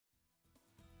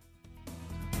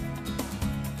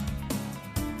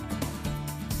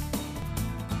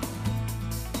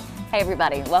Hey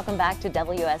everybody, welcome back to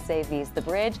WSAV's The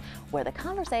Bridge, where the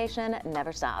conversation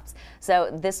never stops.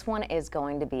 So this one is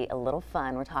going to be a little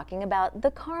fun. We're talking about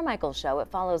The Carmichael Show. It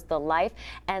follows the life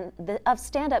of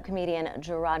stand-up comedian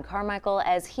Jerrod Carmichael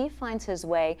as he finds his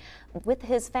way with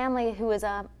his family, who is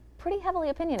pretty heavily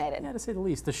opinionated. Yeah, to say the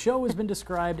least. The show has been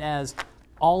described as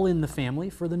all in the family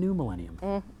for the new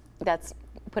millennium. That's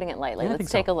putting it lightly. Yeah,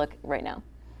 Let's take a look right now.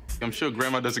 I'm sure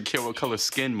Grandma doesn't care what color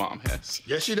skin Mom has.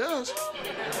 Yes, she does.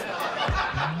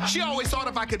 She always thought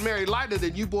if I could marry lighter,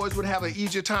 then you boys would have an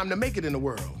easier time to make it in the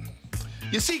world.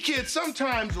 You see, kids,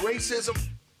 sometimes racism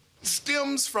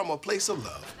stems from a place of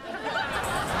love.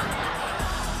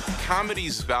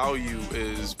 Comedy's value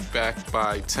is backed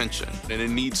by tension, and it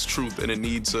needs truth, and it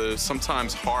needs a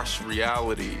sometimes harsh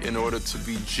reality in order to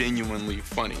be genuinely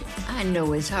funny. I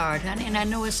know it's hard, honey, and I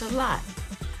know it's a lot.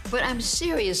 But I'm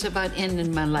serious about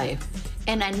ending my life,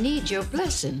 and I need your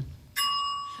blessing.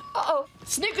 Uh-oh,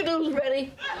 Snickerdoodle's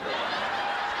ready.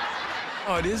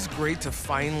 Oh, it is great to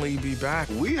finally be back.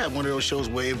 We have one of those shows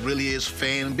where it really is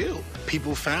fan-built.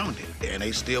 People found it, and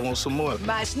they still want some more.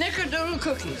 My Snickerdoodle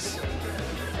cookies.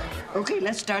 Okay,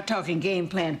 let's start talking game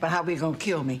plan for how we're gonna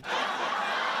kill me.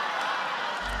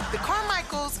 The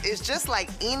Carmichaels is just like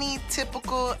any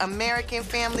typical American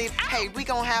family. Hey, we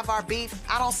gonna have our beef.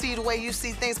 I don't see the way you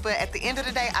see things, but at the end of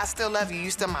the day, I still love you.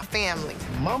 You still my family.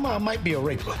 Mama might be a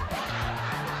raper.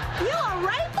 You a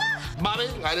raper? Bobby,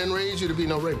 I didn't raise you to be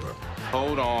no raper.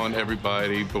 Hold on,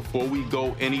 everybody. Before we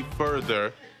go any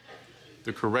further,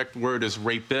 the correct word is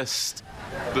rapist.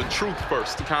 The truth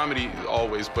first. The comedy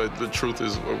always, but the truth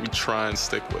is what we try and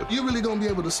stick with. You really gonna be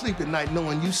able to sleep at night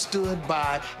knowing you stood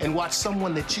by and watched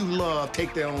someone that you love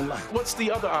take their own life. What's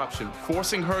the other option?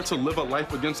 Forcing her to live a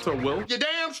life against her will? You're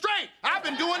damn straight. I've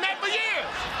been doing that for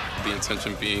years. The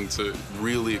intention being to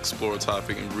really explore a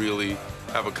topic and really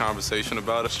have a conversation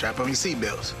about it. Strap on your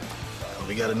seatbelts.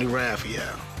 We got a new ride for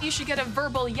y'all. You should get a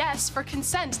verbal yes for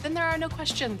consent, then there are no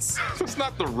questions. That's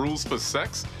not the rules for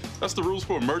sex. That's the rules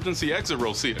for emergency exit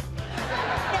row seating.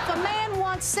 If a man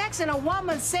wants sex and a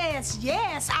woman says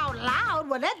yes out loud,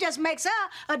 well, that just makes her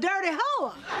a dirty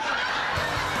whore.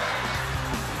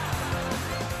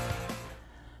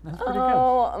 That's pretty good.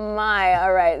 Oh my,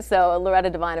 all right. So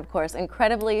Loretta Devine, of course,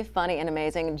 incredibly funny and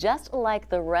amazing, just like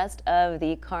the rest of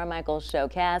the Carmichael Show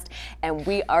cast. And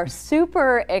we are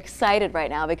super excited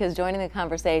right now because joining the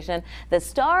conversation, the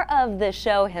star of the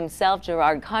show himself,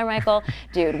 Jerrod Carmichael.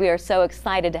 Dude, we are so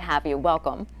excited to have you.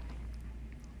 Welcome.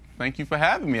 Thank you for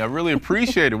having me. I really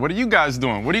appreciate it. What are you guys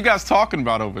doing? What are you guys talking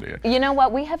about over there? You know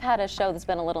what? We have had a show that's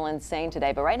been a little insane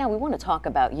today, but right now we want to talk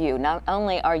about you. Not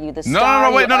only are you the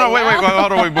star. Wait,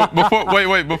 hold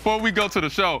on, before we go to the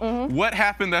show, what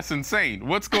happened that's insane?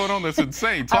 What's going on that's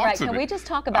insane? Talk All right, to me. can we just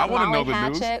talk about Molly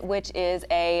Hatchet, which is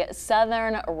a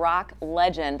Southern rock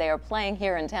legend. They are playing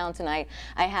here in town tonight.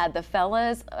 I had the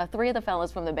fellas, three of the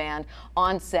fellas from the band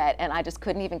on set, and I just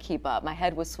couldn't even keep up. My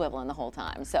head was swiveling the whole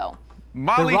time. So.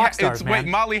 Molly, stars,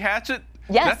 Molly Hatchet?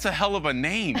 Yes. That's a hell of a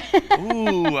name.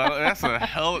 Ooh, that sounds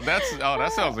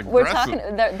aggressive. We're talking,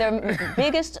 their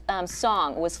biggest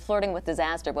song was Flirting with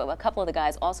Disaster, but a couple of the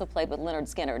guys also played with Leonard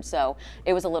Skinner, so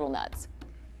it was a little nuts.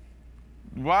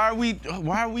 Why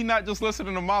are we not just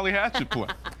listening to Molly Hatchet play?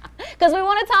 Because we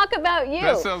want to talk about you.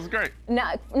 That sounds great.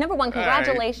 Now, number one,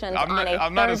 congratulations on a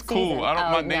I'm not as third cool. season.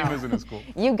 My name isn't as cool.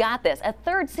 You got this. A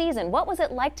third season. What was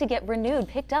it like to get renewed,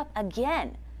 picked up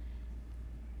again?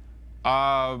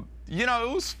 You know,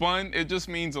 it was fun. It just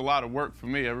means a lot of work for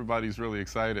me. Everybody's really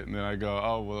excited, and then I go,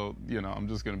 oh well, you know, I'm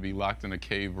just gonna be locked in a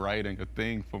cave writing a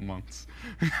thing for months.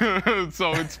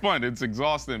 So it's fun. It's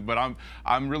exhausting, but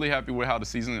I'm really happy with how the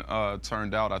season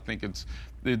turned out. I think it's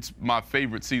my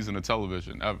favorite season of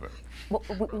television ever. Well,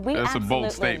 That's a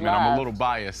bold statement. I'm a little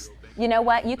biased. You know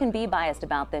what? You can be biased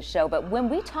about this show, but when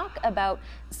we talk about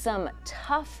some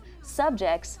tough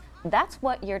subjects, that's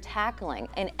what you're tackling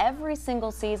in every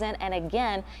single season, and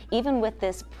again, even with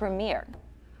this premiere.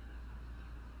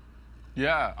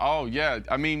 Yeah, oh yeah.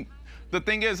 I mean, the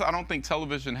thing is, I don't think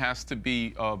television has to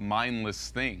be a mindless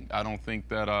thing. I don't think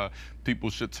that people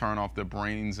should turn off their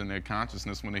brains and their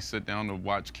consciousness when they sit down to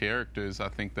watch characters. I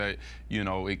think that, you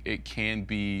know, it can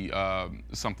be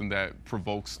something that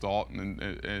provokes thought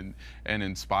and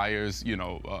inspires, you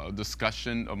know,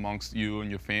 discussion amongst you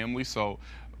and your family. So,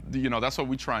 you know, that's what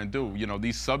we try and do. You know,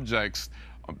 these subjects,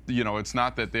 you know, it's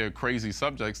not that they're crazy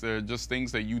subjects. They're just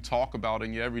things that you talk about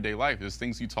in your everyday life. There's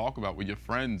things you talk about with your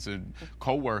friends and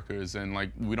coworkers, and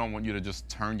like, we don't want you to just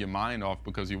turn your mind off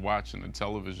because you're watching a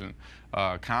television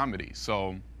comedy.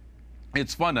 So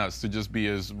it's fun to us to just be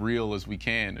as real as we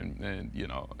can and you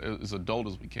know, as adult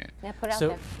as we can. Yeah, put it out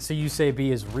there. So you say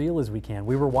be as real as we can.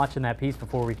 We were watching that piece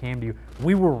before we came to you.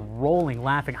 We were rolling,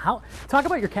 laughing. Talk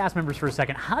about your cast members for a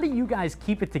second. How do you guys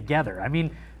keep it together? I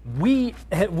mean, we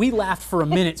laughed for a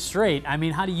minute straight. I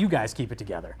mean, how do you guys keep it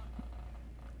together?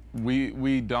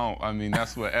 We don't. I mean,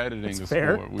 that's what editing is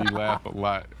fair. for. We laugh a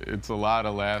lot. It's a lot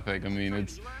of laughing. I mean,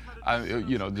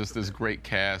 you know, just this great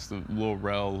cast of Lil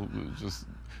Rel, who's just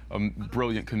a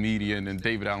brilliant comedian, and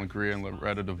David Allen Greer and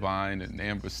Loretta Devine and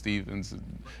Amber Stevens,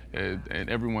 and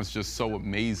everyone's just so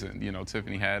amazing. You know,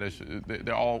 Tiffany Haddish,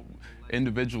 they're all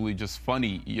individually just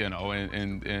funny, you know,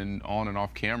 and on and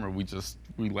off camera,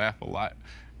 we laugh a lot.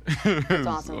 That's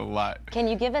awesome. A lot. Can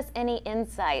you give us any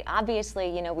insight? Obviously,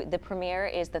 you know, the premiere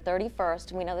is the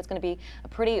 31st. We know that's going to be a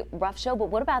pretty rough show, but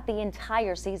what about the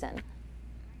entire season?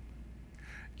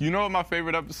 You know what my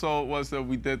favorite episode was that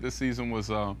we did this season was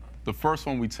the first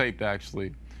one we taped,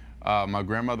 actually. My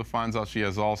grandmother finds out she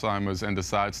has Alzheimer's and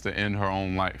decides to end her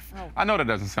own life. Oh. I know that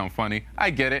doesn't sound funny.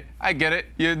 I get it.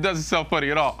 Yeah, it doesn't sound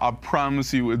funny at all. I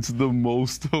promise you, it's the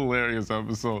most hilarious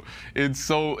episode.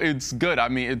 It's good. I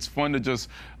mean, it's fun to just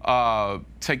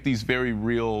take these very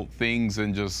real things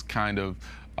and just kind of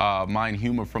mine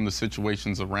humor from the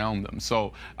situations around them.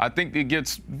 So I think it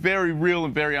gets very real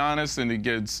and very honest, and it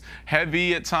gets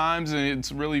heavy at times, and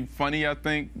it's really funny, I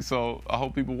think. So I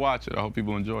hope people watch it. I hope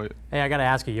people enjoy it. Hey, I got to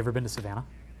ask you ever been to Savannah?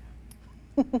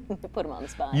 Put him on the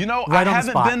spot. You know, right I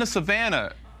haven't been to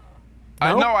Savannah.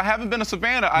 No? No, I haven't been to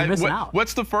Savannah. You're missing out.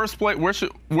 What's the first place?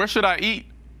 Where should I eat?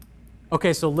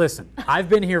 Okay, so listen, I've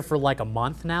been here for like a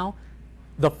month now.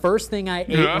 The first thing I ate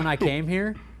when I came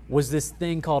here was this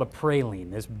thing called a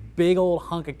praline, this big old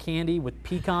hunk of candy with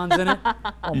pecans in it.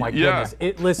 Oh my goodness!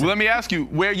 Listen. Well, let me ask you,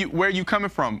 where you coming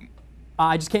from?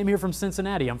 I just came here from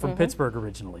Cincinnati. I'm from Pittsburgh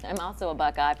originally. I'm also a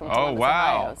Buckeye from Columbus,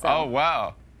 Ohio. So. Oh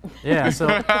wow! Yeah. So.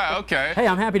 Okay. Hey,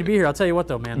 I'm happy to be here. I'll tell you what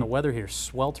though, man, the weather here is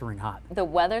sweltering hot. The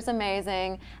weather's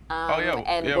amazing,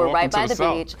 and yeah, we're right by the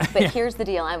South. beach. But here's the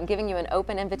deal: I'm giving you an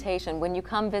open invitation. When you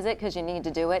come visit, because you need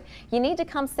to do it, you need to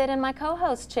come sit in my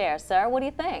co-host chair, sir. What do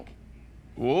you think?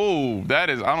 Whoa, I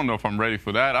don't know if I'm ready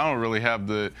for that. I don't really have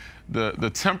the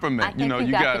temperament. You know,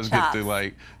 you guys get the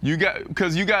like,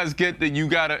 because you guys get that you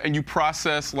gotta, and you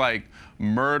process like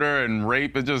murder and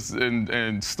rape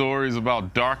and stories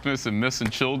about darkness and missing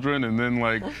children, and then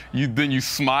like you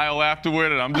smile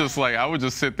afterward, and I'm just like, I would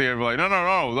just sit there and be like,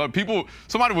 no, like,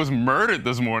 somebody was murdered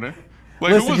this morning.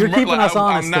 Like, listen, you're keeping us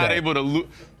honest I'm not today. able to.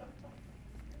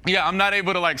 Yeah, I'm not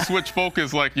able to like switch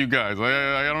focus like you guys.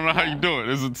 I don't know how you do it.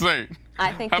 It's insane.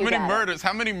 I think How many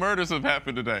murders have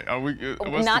happened today?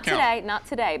 Not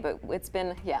today, but it's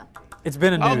been It's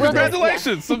been a news day.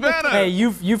 Congratulations, Savannah. Hey,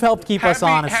 you've helped keep us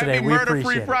honest today. We appreciate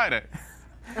Murder-free it. Friday.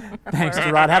 Thanks,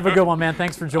 Jerrod. Have a good one, man.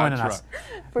 Thanks for joining us.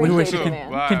 We wish you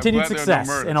continued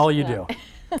success in all you do.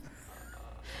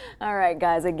 All right,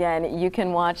 guys, again, you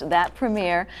can watch that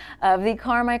premiere of The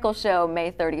Carmichael Show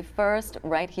May 31st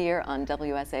right here on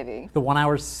WSAV. The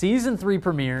 1-hour Season 3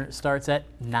 premiere starts at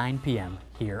 9 p.m.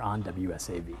 here on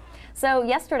WSAV. So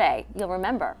yesterday, you'll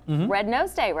remember, Red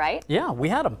Nose Day, right? Yeah, we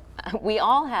had them. We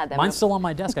all had them. Mine's still on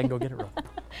my desk. I can go get it real quick.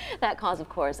 That cause, of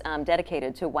course,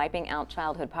 dedicated to wiping out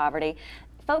childhood poverty.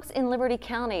 Folks in Liberty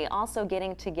County also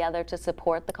getting together to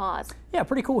support the cause. Yeah,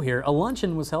 pretty cool here. A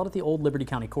luncheon was held at the old Liberty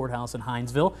County Courthouse in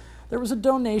Hinesville. There was a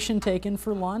donation taken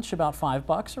for lunch, about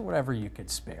 $5 or whatever you could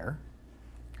spare.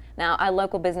 Now, our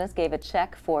local business gave a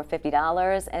check for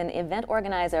 $50, and event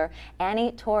organizer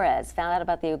Annie Torres found out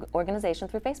about the organization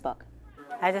through Facebook.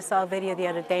 I just saw a video the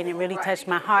other day, and it really touched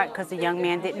my heart because the young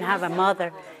man didn't have a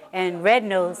mother, and Red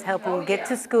Nose helped him get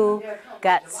to school,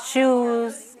 got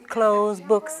shoes, clothes,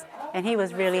 books, and he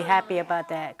was really happy about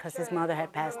that because his mother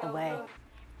had passed away.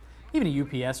 Even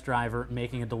a UPS driver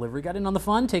making a delivery got in on the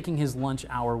fun, taking his lunch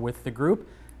hour with the group.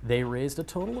 They raised a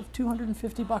total of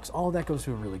 $250. All of that goes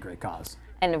to a really great cause.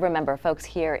 And remember, folks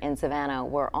here in Savannah,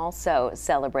 we're also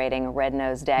celebrating Red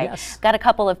Nose Day. Yes. Got a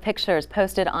couple of pictures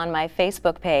posted on my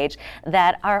Facebook page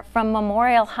that are from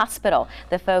Memorial Hospital.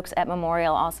 The folks at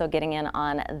Memorial also getting in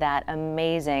on that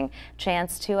amazing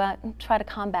chance to try to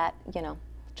combat,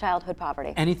 childhood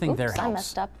poverty. Anything there helps. I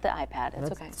messed up the iPad.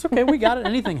 It's okay. It's okay. We got it.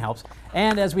 Anything helps.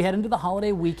 And as we head into the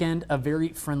holiday weekend, a very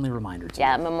friendly reminder to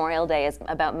you. Memorial Day is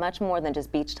about much more than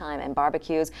just beach time and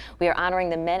barbecues. We are honoring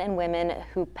the men and women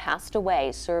who passed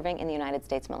away serving in the United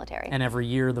States military. And every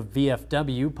year, the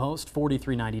VFW Post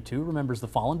 4392 remembers the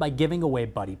fallen by giving away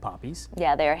Buddy Poppies.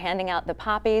 Yeah, they are handing out the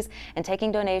poppies and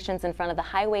taking donations in front of the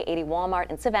Highway 80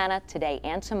 Walmart in Savannah today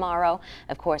and tomorrow.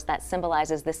 Of course, that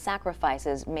symbolizes the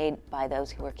sacrifices made by those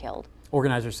who were killed.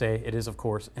 Organizers say it is, of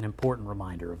course, an important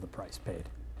reminder of the price paid.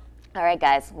 All right,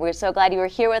 guys, we're so glad you were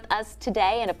here with us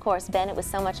today. And of course, Ben, it was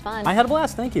so much fun. I had a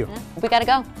blast. Thank you. Yeah. We got to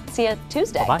go. See you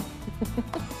Tuesday.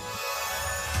 Bye-bye.